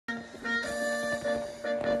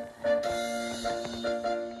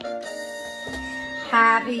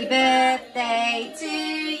Happy birthday to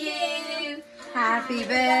you. Happy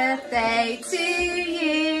birthday to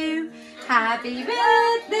you. Happy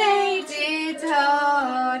birthday to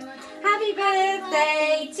Todd. Happy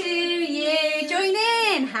birthday to you. Join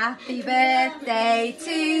in. Happy birthday to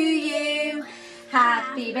you.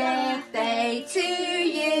 Happy birthday to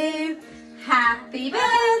you. Happy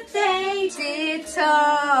birthday to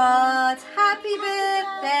Todd. Happy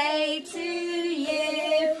birthday to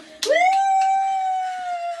you. Woo!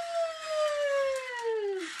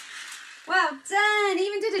 Well done.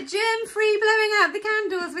 Even did a germ-free blowing out the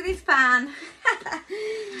candles with his fan.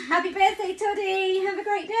 Happy birthday, Toddy. Have a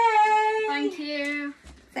great day. Thank you.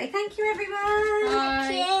 Say thank you, everyone.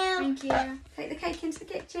 Bye. Thank you. Take the cake into the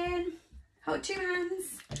kitchen. Hold 2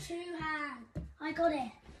 hands. 2 hands. I got it.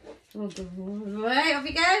 Right, off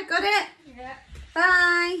you go. Got it? Yeah.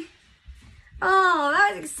 Bye. Oh,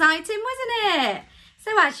 that was exciting, wasn't it?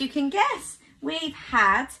 So as you can guess, we've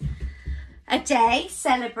had a day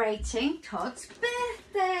celebrating Todd's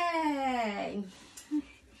birthday.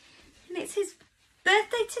 And it's his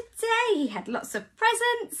birthday today. He had lots of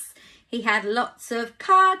presents. He had lots of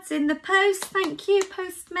cards in the post. Thank you,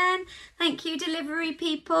 postmen. Thank you, delivery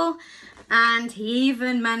people. And he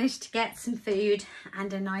even managed to get some food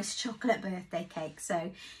and a nice chocolate birthday cake.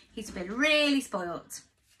 So he's been really spoilt.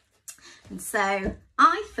 And so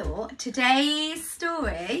I thought today's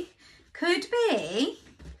story could be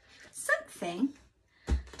something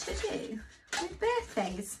to do with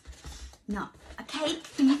birthdays. Not a cake.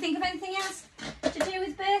 Can you think of anything else to do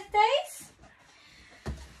with birthdays?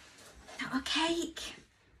 Not a cake.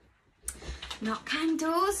 Not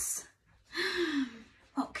candles.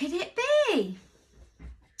 What could it be?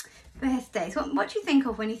 Birthdays. What do you think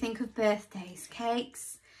of when you think of birthdays?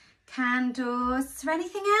 Cakes, candles. Is there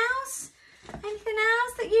anything else? Anything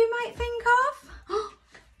else that you might think of?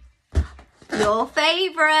 Your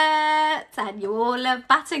favourites. And you all love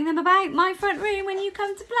batting them about my front room when you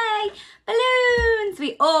come to play. Balloons.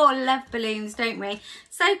 We all love balloons, don't we?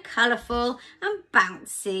 So colourful and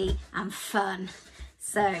bouncy and fun.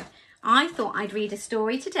 So I thought I'd read a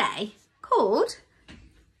story today called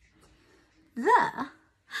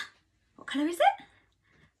what colour is it?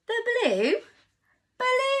 The Blue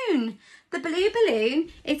Balloon. The Blue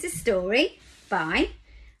Balloon is a story by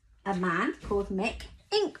a man called Mick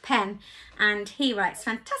Inkpen, and he writes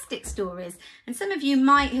fantastic stories. And some of you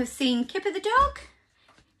might have seen Kipper the dog.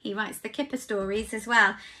 He writes the Kipper stories as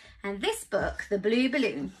well. And this book, The Blue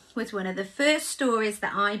Balloon, was one of the first stories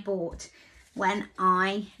that I bought when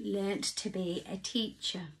I learnt to be a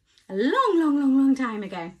teacher a long time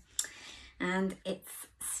ago. And it's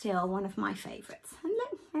still one of my favourites. And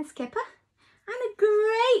look, there's Kipper. And a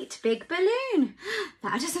great big balloon.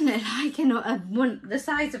 That doesn't look like one the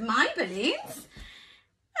size of my balloons.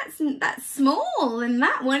 That's small, and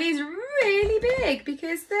that one is really big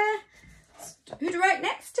because they're stood right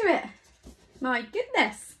next to it. My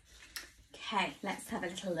goodness. Okay, let's have a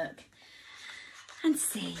little look and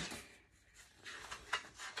see.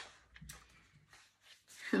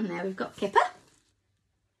 And there we've got Kipper.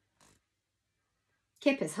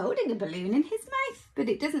 Kipper's holding a balloon in his mouth, but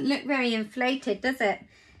it doesn't look very inflated, does it?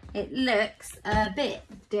 It looks a bit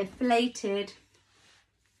deflated.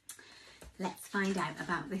 Let's find out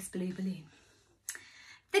about this blue balloon.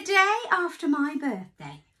 The day after my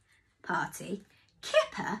birthday party,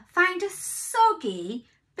 Kipper found a soggy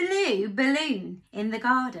blue balloon in the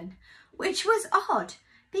garden, which was odd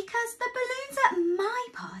because the balloons at my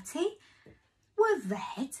party were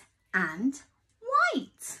red and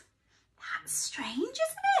white. That's strange,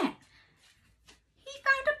 isn't it? He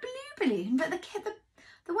found a blue balloon, but the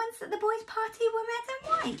ones at the boys' party were red and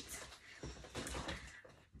white.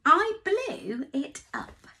 I blew it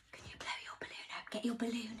up. Can you blow your balloon up? Get your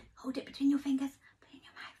balloon. Hold it between your fingers. Put it in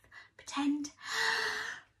your mouth. Pretend.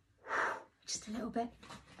 Just a little bit.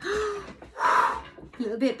 A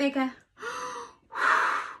little bit bigger.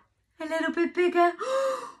 A little bit bigger.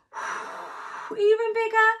 Even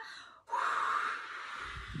bigger.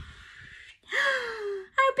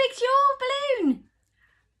 How big's your balloon?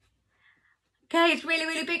 Okay, it's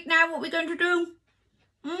really big now. What are we going to do?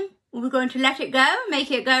 Are we going to let it go and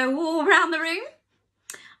make it go all around the room?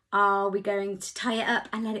 Are we going to tie it up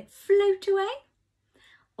and let it float away?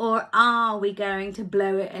 Or are we going to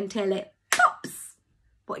blow it until it pops?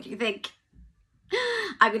 What do you think?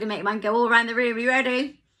 I'm going to make mine go all around the room. Are you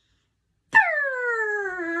ready?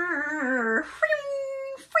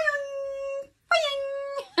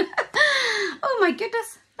 Oh my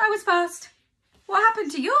goodness, that was fast. What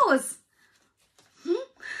happened to yours? So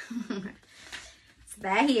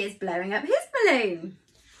there he is blowing up his balloon.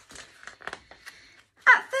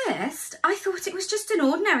 At first, I thought it was just an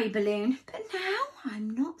ordinary balloon, but now I'm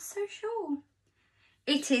not so sure.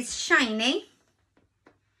 It is shiny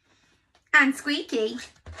and squeaky.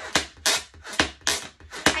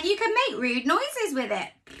 And you can make rude noises with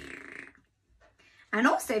it. And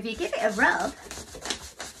also, if you give it a rub,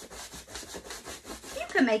 you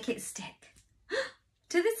can make it stick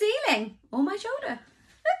to the ceiling or my shoulder.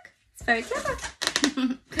 Look, it's very clever.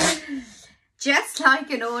 Just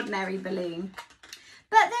like an ordinary balloon.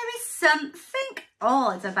 But there is something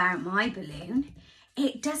odd about my balloon.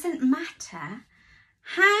 It doesn't matter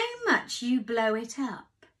how much you blow it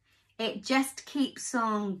up. It just keeps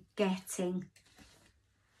on getting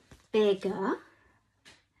bigger.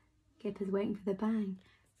 Kipper's waiting for the bang.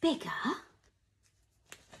 Bigger.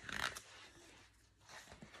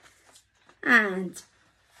 And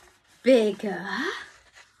bigger.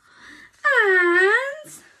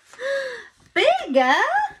 And bigger.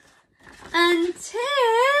 Until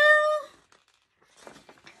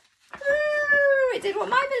it did what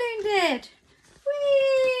my balloon did.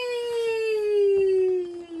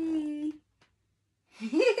 Whee!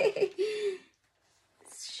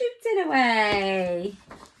 Shooting away.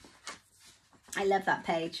 I love that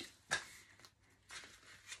page.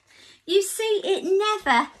 You see, it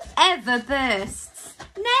never ever bursts.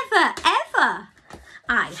 Never ever.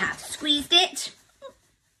 I have squeezed it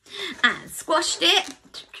and squashed it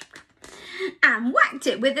and whacked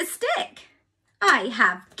it with a stick. I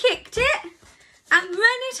have kicked it and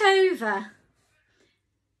run it over.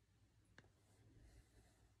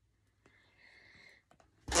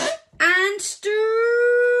 And stretched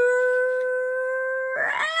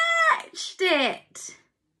it.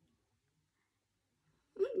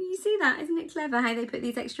 You see that? Isn't it clever how they put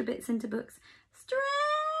these extra bits into books?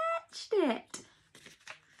 Stretched it.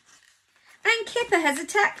 And Kipper has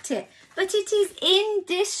attacked it, but it is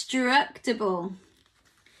indestructible.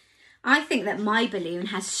 I think that my balloon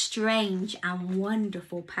has strange and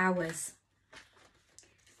wonderful powers.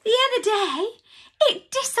 The other day, it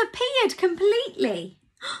disappeared completely.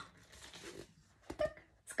 Look,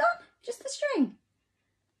 it's gone, just the string.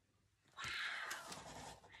 Wow.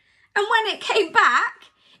 And when it came back,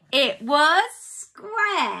 it was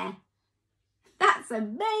square. That's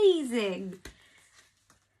amazing.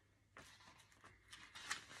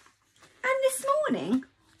 And this morning,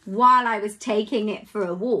 while I was taking it for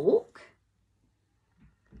a walk,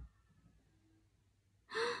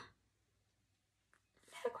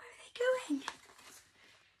 look, where are they going?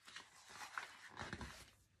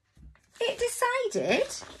 It decided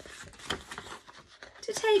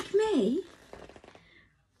to take me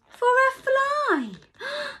for a fly.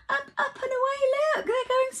 Up and away, look, they're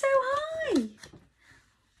going so high.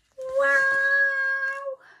 Wow.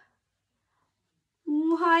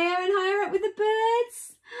 Higher and higher up with the birds.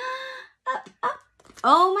 Up, up.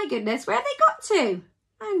 Oh my goodness, where have they got to?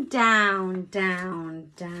 And down,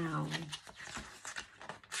 down, down.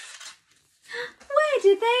 Where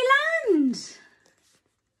did they land?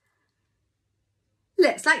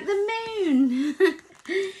 Looks like the moon.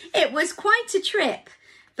 It was quite a trip,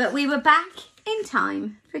 but we were back in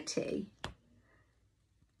time for tea.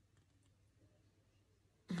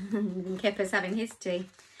 Kipper's having his tea.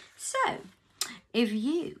 So, if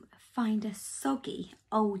you find a soggy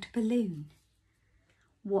old balloon,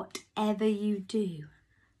 whatever you do,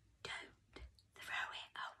 don't throw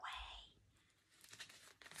it away.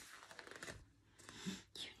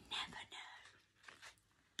 You never know.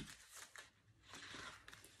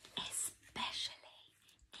 Especially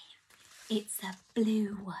if it's a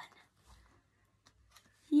blue one.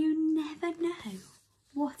 You never know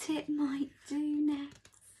what it might do next.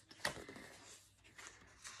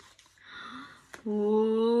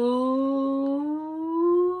 Whoa!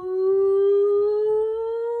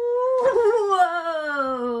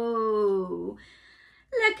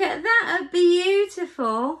 Look at that, a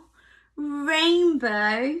beautiful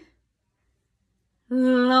rainbow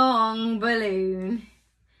long balloon.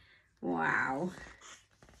 Wow.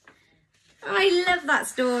 I love that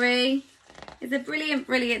story. It's a brilliant,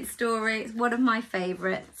 brilliant story. It's one of my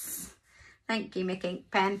favourites. Thank you, Mick Ink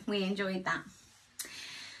Pen. We enjoyed that.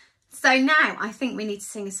 So now I think we need to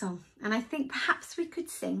sing a song, and I think perhaps we could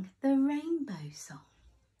sing the rainbow song.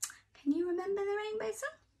 Can you remember the rainbow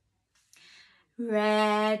song?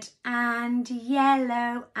 Red and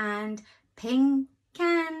yellow and pink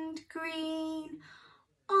and green,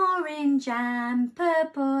 orange and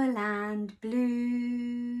purple and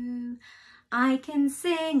blue. I can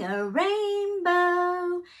sing a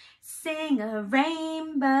rainbow, sing a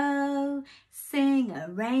rainbow, sing a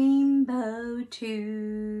rainbow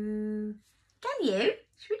too. Can you?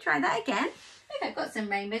 Should we try that again? Look, I've got some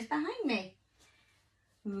rainbows behind me.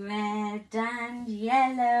 Red and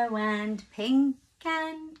yellow and pink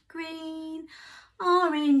and green,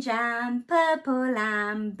 orange and purple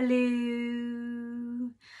and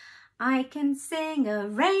blue. I can sing a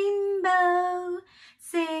rainbow,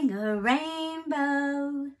 sing a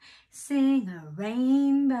rainbow, sing a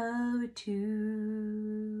rainbow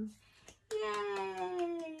too.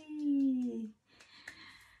 Yay!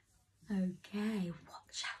 Okay, what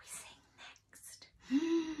shall we sing next?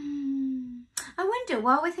 I wonder,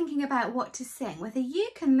 while we're thinking about what to sing, whether you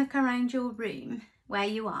can look around your room where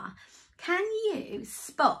you are. Can you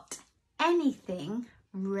spot anything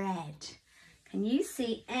red? Can you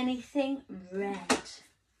see anything red?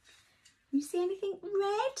 Can you see anything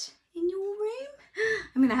red in your room?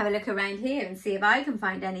 I'm going to have a look around here and see if I can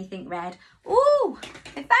find anything red. Oh,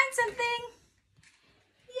 I found something.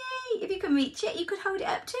 Yay, if you can reach it, you could hold it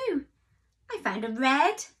up too. I found a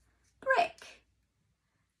red brick.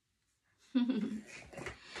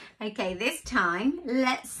 Okay, this time,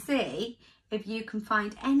 let's see if you can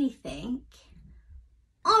find anything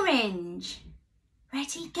orange.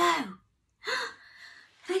 Ready, go.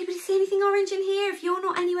 Can anybody see anything orange in here? If you're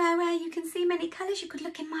not anywhere where you can see many colours, you could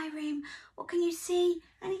look in my room. What can you see?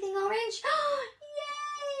 Anything orange?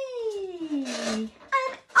 Yay!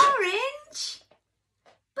 An orange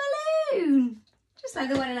balloon. Just like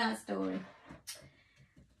the one in our story.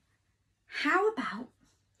 How about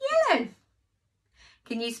yellow?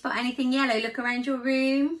 Can you spot anything yellow? Look around your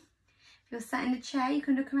room. If you're sat in a chair, you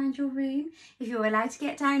can look around your room. If you're allowed to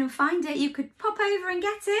get down and find it, you could pop over and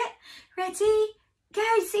get it. Ready? Go.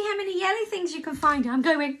 See how many yellow things you can find. I'm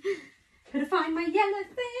going. Gotta find my yellow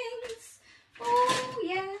things. Oh,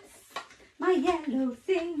 yes. My yellow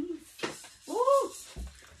things. Oh,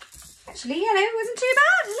 actually, yellow wasn't too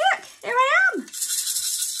bad. Look, here I am.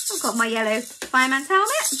 I've got my yellow fireman's helmet,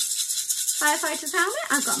 firefighter's helmet.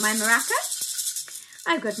 I've got my maraca.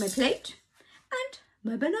 I've got my plate and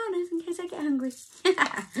my bananas in case I get hungry.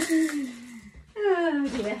 Oh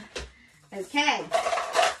dear. Okay.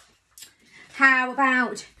 How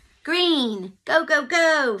about green? Go, go,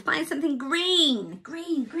 go. Find something green.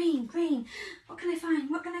 Green, green, green. What can I find?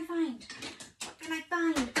 What can I find? What can I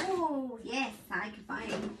find? Oh, yes, I can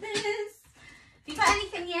find this. Have you got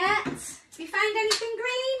anything yet? Have you found anything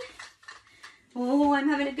green? Oh, I'm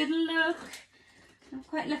having a good look. I'm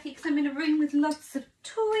quite lucky because I'm in a room with lots of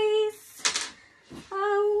toys.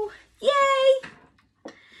 Oh, yay!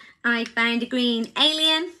 I found a green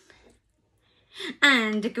alien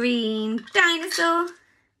and a green dinosaur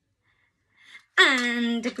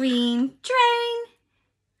and a green train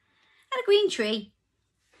and a green tree.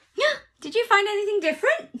 Did you find anything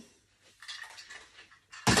different?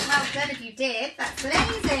 Well done if you did. That's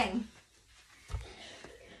amazing.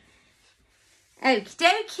 Okie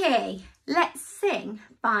dokie. Let's sing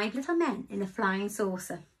 5 Little Men in a Flying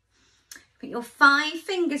Saucer. Put your 5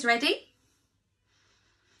 fingers ready.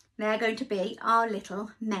 They're going to be our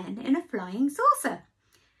little men in a flying saucer.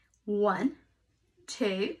 1,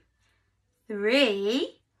 2,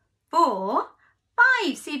 3, 4,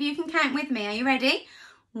 5. See if you can count with me. Are you ready?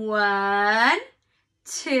 1,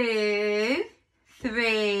 2,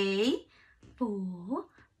 3, 4,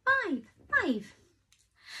 5. 5.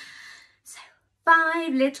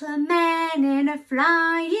 5 little men in a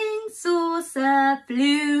flying saucer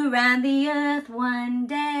flew round the earth one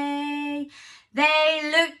day. They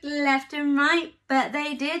looked left and right, but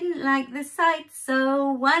they didn't like the sight,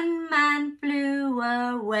 so one man flew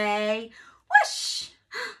away. Whoosh!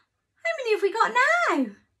 How many have we got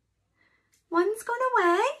now? One's gone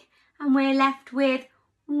away, and we're left with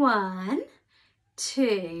 1,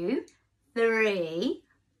 2, 3,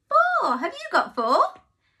 4. Have you got 4?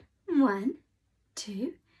 1,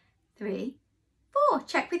 2, 3, 4.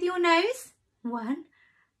 Check with your nose. 1,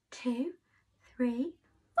 2, 3,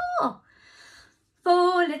 4.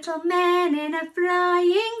 4 little men in a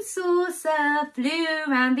flying saucer flew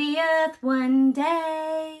round the earth one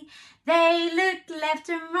day. They looked left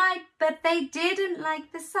and right, but they didn't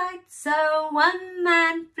like the sight, so one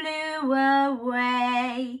man flew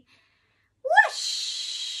away.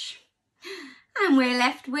 Whoosh! And we're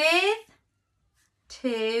left with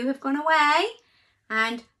 2 have gone away.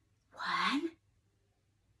 And 1,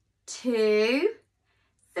 2,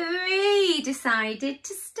 3 decided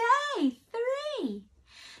to stay. 3.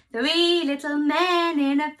 3 little men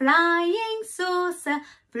in a flying saucer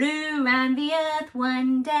flew round the earth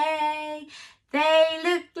one day. They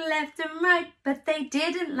looked left and right, but they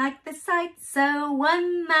didn't like the sight, so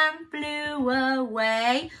one man flew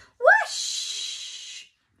away. Whoosh!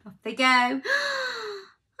 Off they go.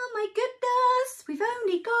 Oh my goodness, we've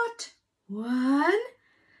only got 1,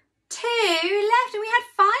 2 left, and we had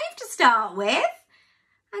 5 to start with.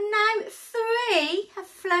 And now 3 have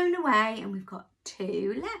flown away and we've got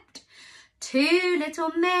 2 left. 2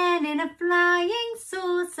 little men in a flying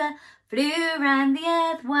saucer flew around the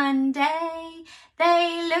earth one day.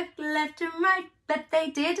 They looked left and right, but they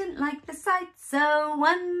didn't like the sight, so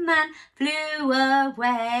one man flew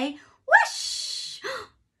away. Whoosh!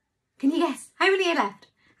 Can you guess how many are left?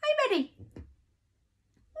 Are you ready?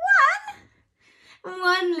 1.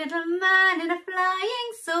 One little man in a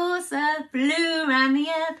flying saucer flew around the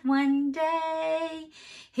earth one day.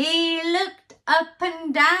 He looked up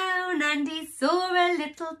and down and he saw a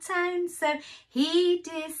little town, so he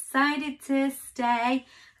decided to stay.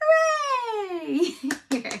 Hooray!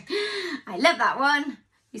 I love that one.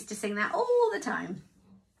 Used to sing that all the time.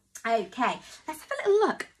 Okay, let's have a little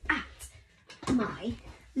look at my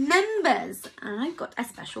numbers. I've got a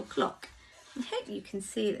special clock. I hope you can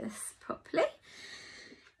see this properly.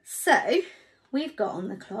 So, we've got on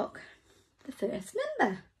the clock the first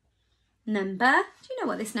number. Do you know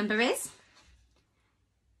what this number is?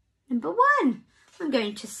 Number 1. I'm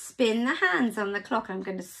going to spin the hands on the clock. I'm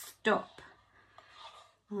going to stop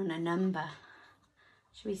on a number.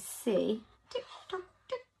 Shall we see? Tick tock,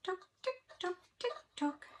 tick tock, tick tock, tick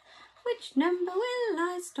tock. Which number will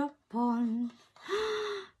I stop on?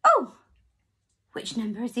 Oh! Which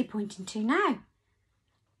number is he pointing to now?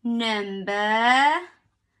 Number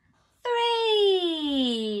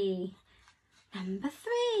 3. Number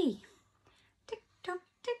 3. Tick tock,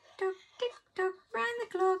 tick tock, round the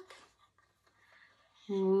clock.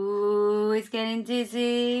 Ooh, he's getting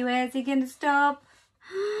dizzy. Where's he going to stop?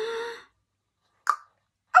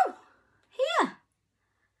 Oh, here.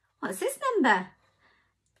 What's this number?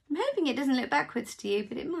 I'm hoping it doesn't look backwards to you,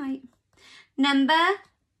 but it might. Number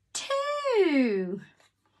 2.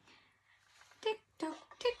 Tick tock,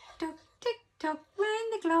 tick tock, tick tock,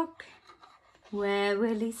 round the clock. Where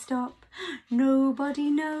will he stop? Nobody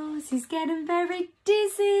knows. He's getting very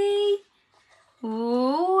dizzy.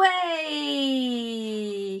 Way.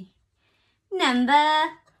 Number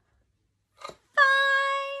 5.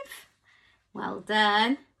 Well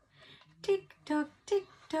done. Tick tock, tick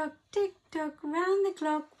tock, tick tock, round the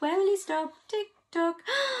clock. Where will he stop? Tick tock.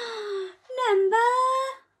 Number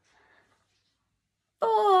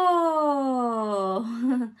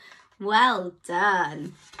 4. Well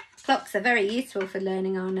done. Clocks are very useful for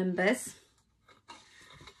learning our numbers.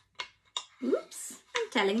 Oops, I'm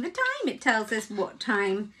telling the time. It tells us what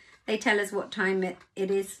time. They tell us what time it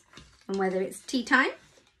is and whether it's tea time,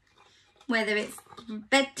 whether it's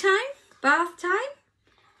bedtime, bath time,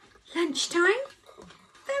 lunch time.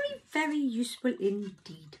 Very, very useful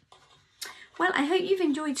indeed. Well, I hope you've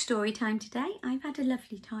enjoyed story time today. I've had a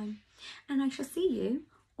lovely time and I shall see you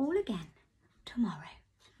all again tomorrow.